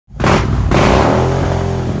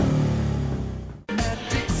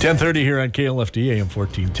10:30 here on KLFD, AM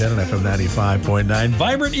 1410 and FM 95.9.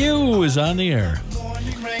 Vibrant U is on the air.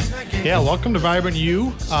 Yeah, welcome to Vibrant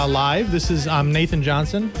U Live. I'm Nathan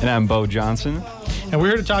Johnson. And I'm Bo Johnson. And we're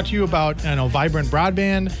here to talk to you about vibrant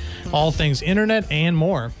broadband, all things internet, and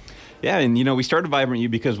more. Yeah, and we started Vibrant U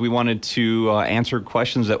because we wanted to answer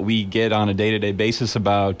questions that we get on a day-to-day basis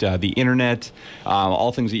about the internet,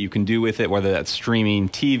 all things that you can do with it, whether that's streaming,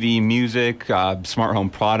 TV, music, smart home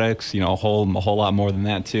products, a whole lot more than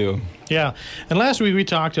that too. Yeah, and last week we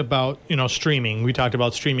talked about, streaming. We talked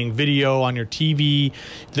about streaming video on your TV,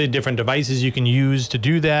 the different devices you can use to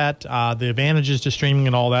do that, the advantages to streaming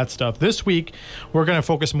and all that stuff. This week, we're going to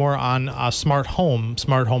focus more on smart home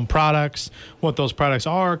products, what those products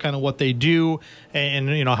are, kind of what they do,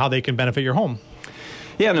 and how they can benefit your home.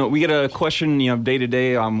 Yeah, no, we get a question, day to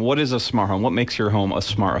day, what is a smart home? What makes your home a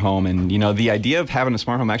smart home? And, the idea of having a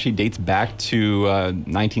smart home actually dates back to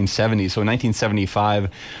 1970. So in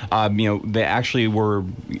 1975, they actually were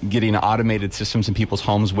getting automated systems in people's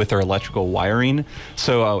homes with their electrical wiring.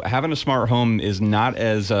 So having a smart home is not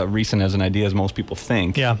as recent as an idea as most people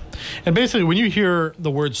think. Yeah. And basically, when you hear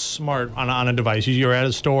the word smart on a device, you're at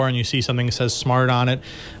a store and you see something that says smart on it,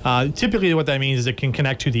 typically what that means is it can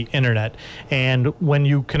connect to the internet. And when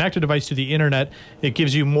you connect a device to the internet, it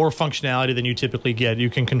gives you more functionality than you typically get. You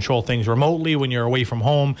can control things remotely when you're away from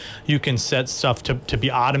home. You can set stuff to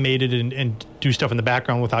be automated and do stuff in the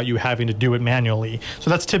background without you having to do it manually. So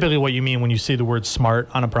that's typically what you mean when you see the word smart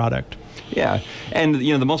on a product. Yeah, and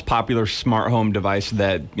the most popular smart home device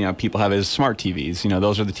that people have is smart TVs.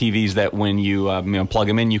 Those are the TVs that when you plug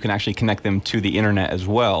them in, you can actually connect them to the internet as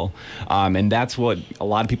well. And that's what a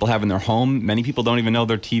lot of people have in their home. Many people don't even know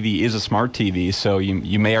their TV is a smart TV, so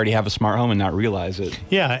you may already have a smart home and not realize it.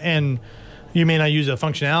 Yeah, and you may not use the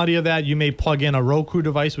functionality of that. You may plug in a Roku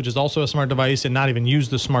device, which is also a smart device, and not even use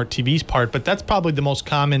the smart TVs part. But that's probably the most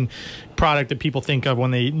common product that people think of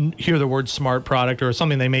when they hear the word smart product, or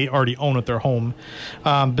something they may already own at their home.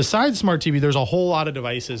 Besides smart TV, there's a whole lot of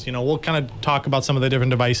devices. We'll kind of talk about some of the different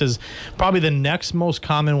devices. Probably the next most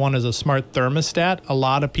common one is a smart thermostat. A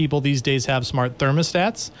lot of people these days have smart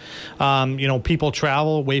thermostats. People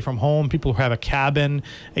travel away from home. People who have a cabin,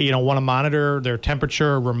 want to monitor their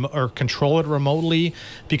temperature or control it remotely,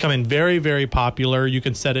 becoming very, very popular. You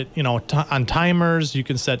can set it, on timers. You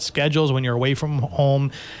can set schedules when you're away from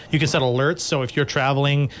home. You can set alerts. So if you're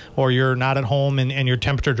traveling or you're not at home and your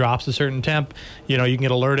temperature drops a certain temp, you can get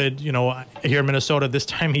alerted. Here in Minnesota, this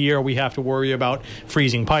time of year, we have to worry about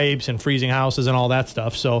freezing pipes and freezing houses and all that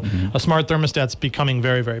stuff. So a smart thermostat's becoming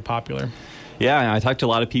very, very popular. Yeah, I talked to a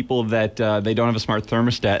lot of people that they don't have a smart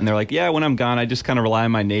thermostat, and they're like, yeah, when I'm gone, I just kind of rely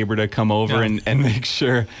on my neighbor to come over and make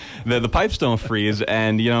sure that the pipes don't freeze.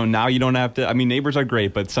 And, now you don't have to, neighbors are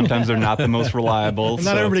great, but sometimes they're not the most reliable.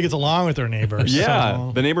 Not everybody gets along with their neighbors. Yeah,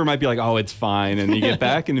 so. The neighbor might be like, oh, it's fine, and you get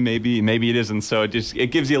back, and maybe it isn't. So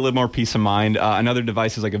it gives you a little more peace of mind. Another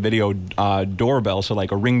device is like a video doorbell, so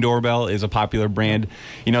like a Ring doorbell is a popular brand.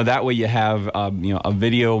 That way you have, a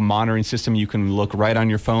video monitoring system. You can look right on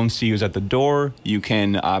your phone, see who's at the door. You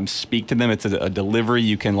can speak to them. It's a delivery.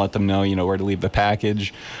 You can let them know, where to leave the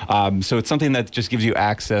package. So it's something that just gives you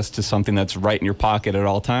access to something that's right in your pocket at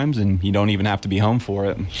all times, and you don't even have to be home for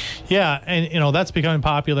it. Yeah, and that's becoming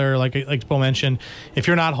popular. Like Bo mentioned, if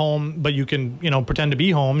you're not home, but you can pretend to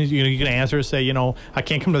be home, you can answer, say, I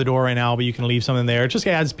can't come to the door right now, but you can leave something there. It just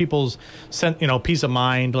adds people's peace of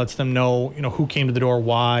mind, lets them know who came to the door,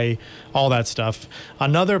 why, all that stuff.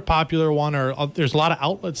 Another popular one there's a lot of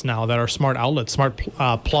outlets now that are smart outlets, smart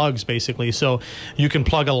plugs, basically. So you can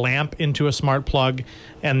plug a lamp into a smart plug,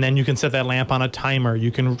 and then you can set that lamp on a timer.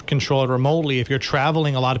 You can control it remotely. If you're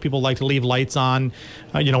traveling, a lot of people like to leave lights on,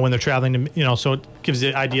 when they're traveling, so it gives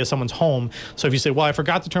the idea someone's home. So if you say, well, I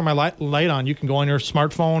forgot to turn my light on, you can go on your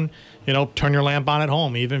smartphone, turn your lamp on at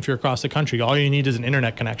home, even if you're across the country. All you need is an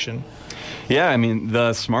internet connection. Yeah,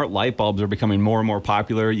 the smart light bulbs are becoming more and more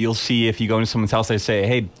popular. You'll see if you go into someone's house, they say,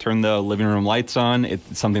 hey, turn the living room lights on.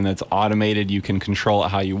 It's something that's automated. You can control it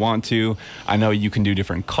how you want to. I know you can do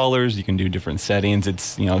different colors. You can do different settings.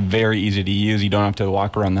 It's, very easy to use. You don't have to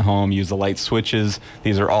walk around the home, use the light switches.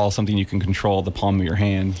 These are all something you can control at the palm of your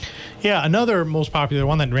hand. Yeah, another most popular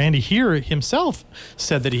one that Randy here himself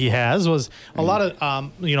said that he has was a lot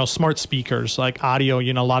of, smart speakers, like audio.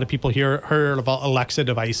 A lot of people heard about Alexa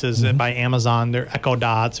devices by Amazon. They're Echo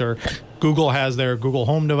Dots or Google has their Google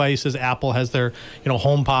Home devices. Apple has their,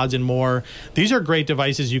 Home Pods and more. These are great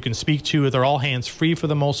devices you can speak to. They're all hands-free for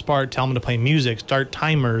the most part. Tell them to play music, start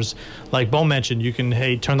timers. Like Bo mentioned, you can,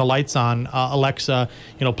 hey, turn the lights on. Alexa,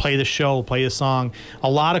 play the show, play a song. A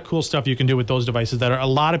lot of cool stuff you can do with those devices. A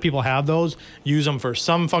lot of people have those, use them for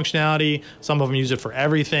some functionality. Some of them use it for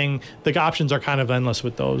everything. The options are kind of endless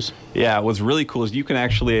with those. Yeah, what's really cool is you can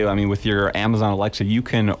actually, with your Amazon Alexa, you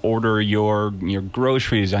can order your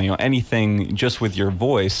groceries, anything just with your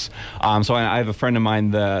voice. So I have a friend of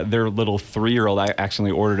mine, their little 3-year-old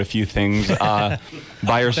accidentally ordered a few things by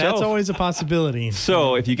herself. That's always a possibility.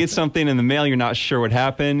 So if you get something in the mail, you're not sure what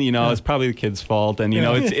happened, it's probably the kid's fault. And,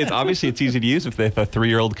 it's obviously it's easy to use if a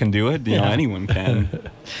 3-year-old can do it, anyone can.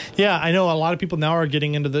 Yeah, I know a lot of people now are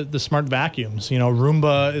getting into the smart vacuums.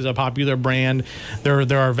 Roomba is a popular brand.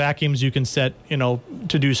 There are vacuums you can set, to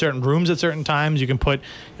do certain rooms at certain times. You can put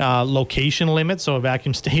location limits so a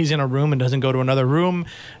vacuum stays in a room and doesn't go to another room.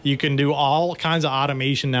 You can do all kinds of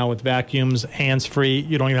automation now with vacuums, hands-free.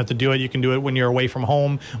 You don't even have to do it. You can do it when you're away from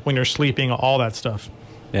home, when you're sleeping, all that stuff.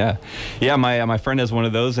 Yeah. My friend has one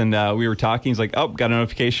of those, and we were talking. He's like, "Oh, got a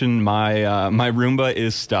notification. My Roomba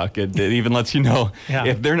is stuck." It even lets you know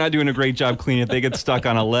if they're not doing a great job cleaning. If they get stuck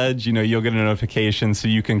on a ledge, you'll get a notification, so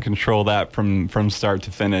you can control that from start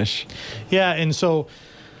to finish. Yeah, and so.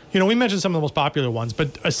 We mentioned some of the most popular ones,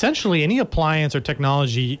 but essentially any appliance or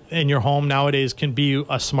technology in your home nowadays can be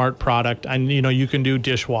a smart product. And, you can do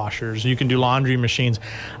dishwashers, you can do laundry machines.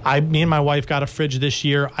 Me and my wife got a fridge this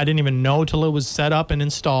year. I didn't even know till it was set up and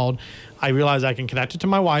installed. I realized I can connect it to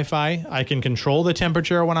my Wi-Fi. I can control the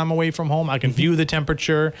temperature when I'm away from home. I can view the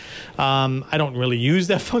temperature. I don't really use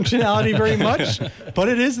that functionality very much, but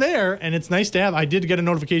it is there, and it's nice to have. I did get a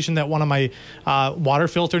notification that one of my water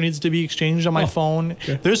filter needs to be exchanged on my phone.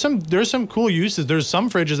 Okay. There's some cool uses. There's some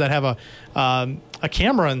fridges that have a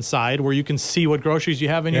camera inside where you can see what groceries you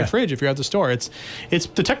have in your fridge if you're at the store. It's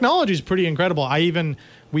the technology is pretty incredible.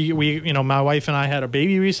 We my wife and I had a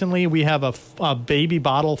baby recently. We have a baby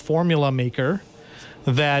bottle formula maker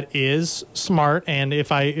that is smart, and if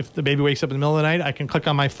the baby wakes up in the middle of the night, I can click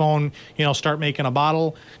on my phone, start making a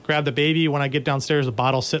bottle, grab the baby. When I get downstairs, the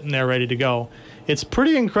bottle's sitting there ready to go. It's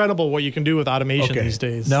pretty incredible what you can do with automation these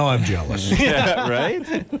days. Now I'm jealous. Yeah, right?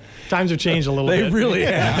 Times have changed a little bit. They really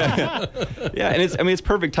have. Yeah, and it's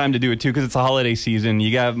perfect time to do it too because it's a holiday season.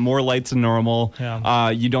 You got more lights than normal. Yeah.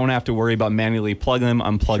 You don't have to worry about manually plugging them,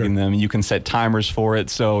 unplugging them. You can set timers for it.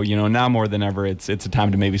 So, now more than ever, it's a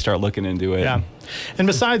time to maybe start looking into it. Yeah. And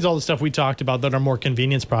besides all the stuff we talked about that are more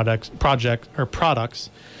convenience products,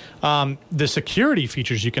 the security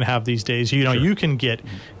features you can have these days, you can get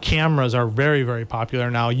cameras are very, very popular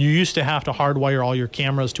now. You used to have to hardwire all your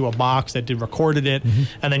cameras to a box that recorded it,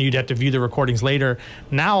 and then you'd have to view the recordings later.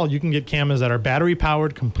 Now you can get cameras that are battery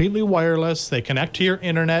powered, completely wireless. They connect to your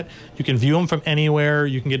internet. You can view them from anywhere.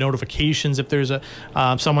 You can get notifications if there's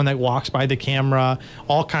someone that walks by the camera.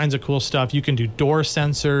 All kinds of cool stuff. You can do door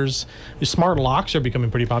sensors. Smart locks are becoming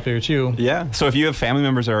pretty popular too. Yeah. So if you have family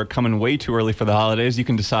members that are coming way too early for the holidays, you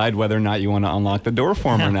can decide whether or not you want to unlock the door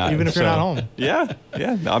for them or not. Even if you're not home. Yeah.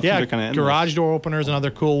 The options are kind of endless. Garage door opener is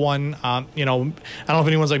another cool one. I don't know if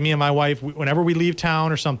anyone's like me and my wife. Whenever we leave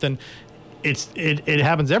town or something, it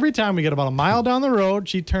happens every time. We get about a mile down the road.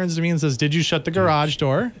 She turns to me and says, "Did you shut the garage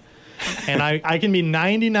door?" And I can be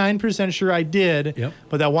 99% sure I did,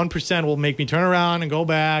 but that 1% will make me turn around and go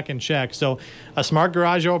back and check. So a smart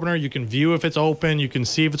garage opener, you can view if it's open, you can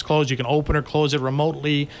see if it's closed, you can open or close it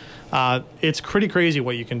remotely. It's pretty crazy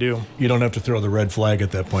what you can do. You don't have to throw the red flag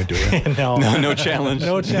at that point, do you? No challenge.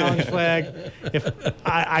 No challenge flag. If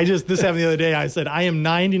this happened the other day, I said, I am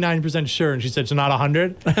 99% sure. And she said, so not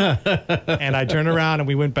 100? And I turned around and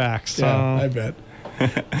we went back. So yeah, I bet.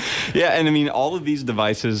 Yeah, and I mean, all of these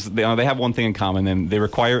devices, they have one thing in common. They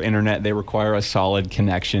require internet. They require a solid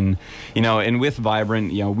connection. And with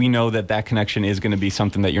Vibrant, we know that connection is going to be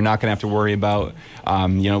something that you're not going to have to worry about.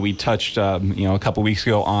 We touched, a couple weeks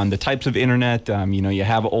ago on the types of internet. You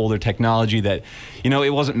have older technology that,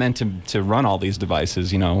 it wasn't meant to run all these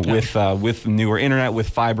devices. With newer internet, with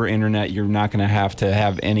fiber internet, you're not going to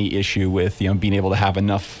have any issue with, being able to have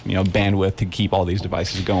enough, bandwidth to keep all these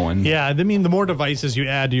devices going. Yeah, I mean, the more devices you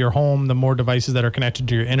add to your home, the more devices that are connected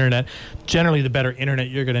to your internet, generally the better internet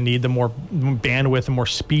you're going to need, the more bandwidth, the more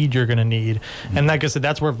speed you're going to need. And like I said,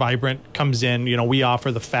 that's where Vibrant comes in. We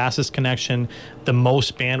offer the fastest connection, the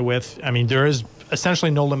most bandwidth. I mean, there is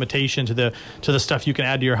essentially no limitation to the stuff you can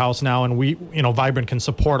add to your house now, and Vibrant can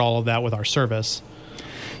support all of that with our service.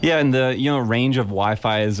 Yeah, and the range of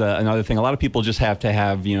Wi-Fi is another thing. A lot of people just have to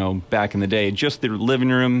have back in the day, just the living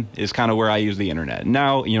room is kind of where I use the internet.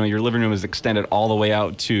 Now your living room is extended all the way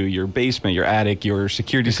out to your basement, your attic, your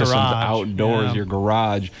security systems outdoors, your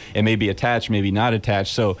garage. It may be attached, maybe not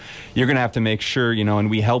attached. So you're going to have to make sure and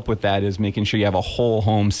we help with that is making sure you have a whole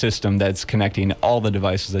home system that's connecting all the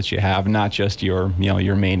devices that you have, not just your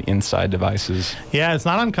your main inside devices. Yeah, it's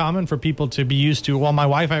not uncommon for people to be used to, well, my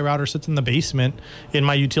Wi-Fi router sits in the basement in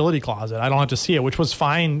my utility closet. I don't have to see it, which was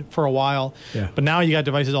fine for a while. Yeah. But now you got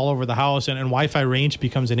devices all over the house, and Wi-Fi range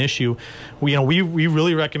becomes an issue. We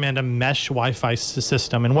really recommend a mesh Wi-Fi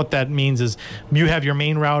system, and what that means is you have your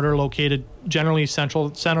main router located generally center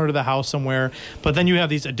to the house somewhere, but then you have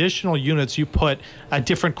these additional units you put at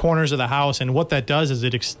different corners of the house, and what that does is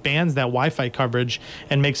it expands that Wi-Fi coverage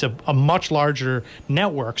and makes a much larger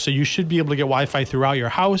network. So you should be able to get Wi-Fi throughout your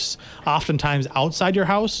house, oftentimes outside your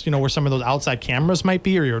house, where some of those outside cameras might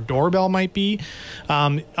be or your doorbell might be.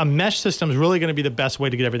 A mesh system is really going to be the best way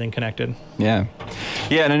to get everything connected. Yeah,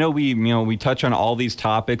 and I know we touch on all these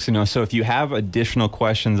topics, so if you have additional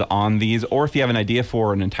questions on these, or if you have an idea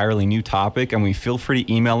for an entirely new topic, and we feel free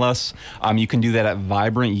to email us. You can do that at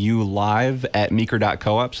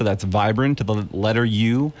vibrantulive@meeker.coop. So that's vibrant to the letter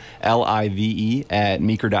U, LIVE at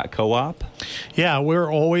meeker.coop. Yeah, we're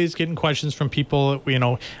always getting questions from people.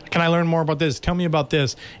 Can I learn more about this? Tell me about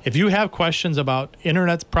this. If you have questions about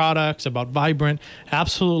internet products, about Vibrant,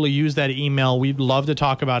 absolutely use that email. We'd love to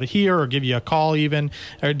talk about it here, or give you a call even,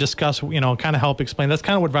 or discuss, kind of help explain. That's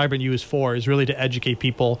kind of what Vibrant U is for, is really to educate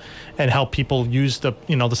people and help people use the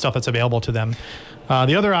stuff that's available to them.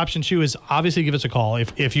 The other option too is obviously give us a call.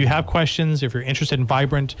 If you have questions, if you're interested in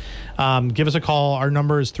Vibrant, give us a call. Our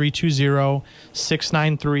number is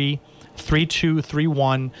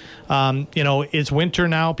 320-693-3231. It's winter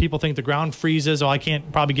now. People think the ground freezes. Oh, I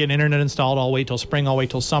can't probably get internet installed. I'll wait till spring. I'll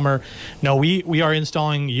wait till summer. No, we are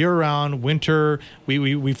installing year-round. Winter,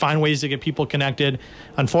 we find ways to get people connected.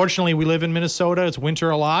 Unfortunately, we live in Minnesota. It's winter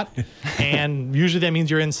a lot, and usually that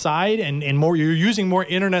means you're inside and you're using more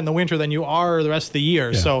internet in the winter than you are the rest of the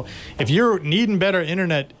year. Yeah. So if you're needing better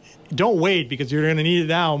internet, don't wait, because you're going to need it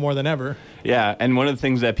now more than ever. Yeah, and one of the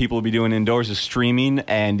things that people will be doing indoors is streaming.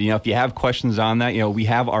 And, if you have questions on that, we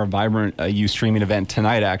have our Vibrant U streaming event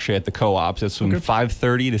tonight, actually, at the co-ops. It's from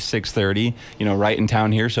 5:30 to 6:30, right in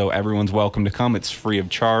town here. So everyone's welcome to come. It's free of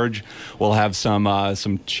charge. We'll have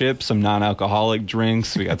some chips, some non-alcoholic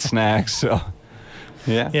drinks. We got snacks. So.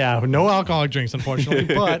 Yeah, no alcoholic drinks,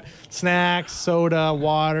 unfortunately, but snacks, soda,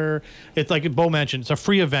 water. It's like Bo mentioned, it's a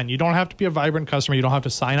free event. You don't have to be a Vibrant customer. You don't have to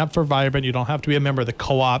sign up for Vibrant. You don't have to be a member of the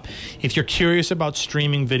co-op. If you're curious about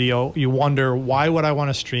streaming video, you wonder, why would I want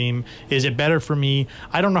to stream? Is it better for me?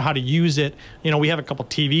 I don't know how to use it. We have a couple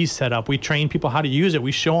TVs set up. We train people how to use it.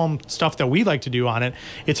 We show them stuff that we like to do on it.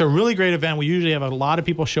 It's a really great event. We usually have a lot of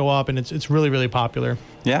people show up, and it's really, really popular.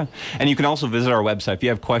 Yeah, and you can also visit our website if you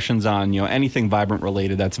have questions on anything Vibrant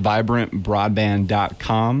related. That's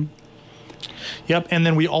vibrantbroadband.com. Yep, and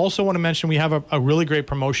then we also want to mention we have a really great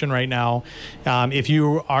promotion right now. If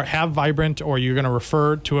you have Vibrant, or you're going to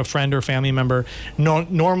refer to a friend or family member,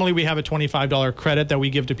 normally we have a $25 credit that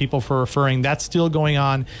we give to people for referring. That's still going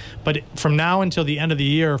on, but from now until the end of the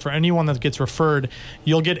year, for anyone that gets referred,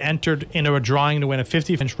 you'll get entered into a drawing to win a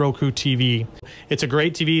 50-inch Roku TV. It's a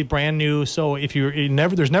great TV, brand new. So if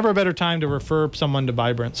there's never a better time to refer someone to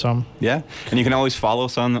Vibrant. So yeah, and you can always follow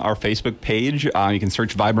us on our Facebook page. You can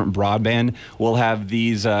search Vibrant Broadband. We'll have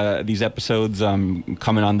these episodes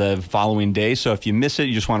coming on the following day. So if you miss it,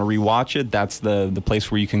 you just want to rewatch it, that's the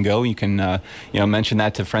place where you can go. You can mention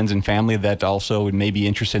that to friends and family that also may be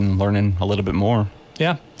interested in learning a little bit more.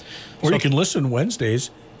 Yeah. Or you can listen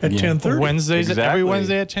Wednesdays at 10:30. Every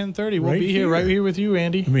Wednesday at 10:30. We'll be here, right here with you,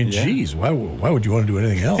 Andy. I mean, geez, why would you want to do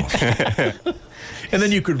anything else? And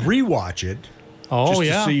then you could rewatch it. Oh,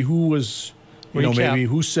 just to see who was, maybe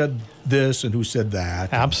who said this and who said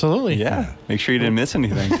that. Absolutely. Yeah. Make sure you didn't miss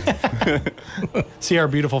anything. See our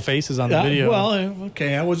beautiful faces on the video. Well,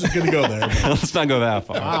 okay, I wasn't going to go there. Let's not go that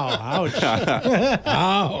far. Wow, ouch.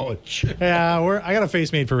 Ouch. Yeah, I got a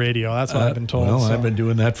face made for radio. That's what I've been told. Well, I've been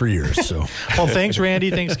doing that for years. So. Well, thanks, Randy.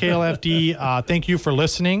 Thanks, KLFD. Thank you for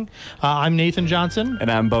listening. I'm Nathan Johnson. And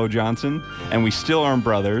I'm Bo Johnson. And we still aren't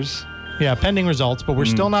brothers. Yeah, pending results, but we're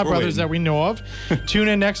still not brothers that we know of. Tune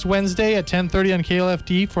in next Wednesday at 10:30 on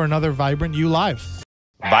KLFD for another Vibrant U Live.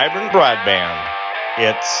 Vibrant Broadband.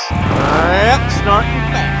 It's snorting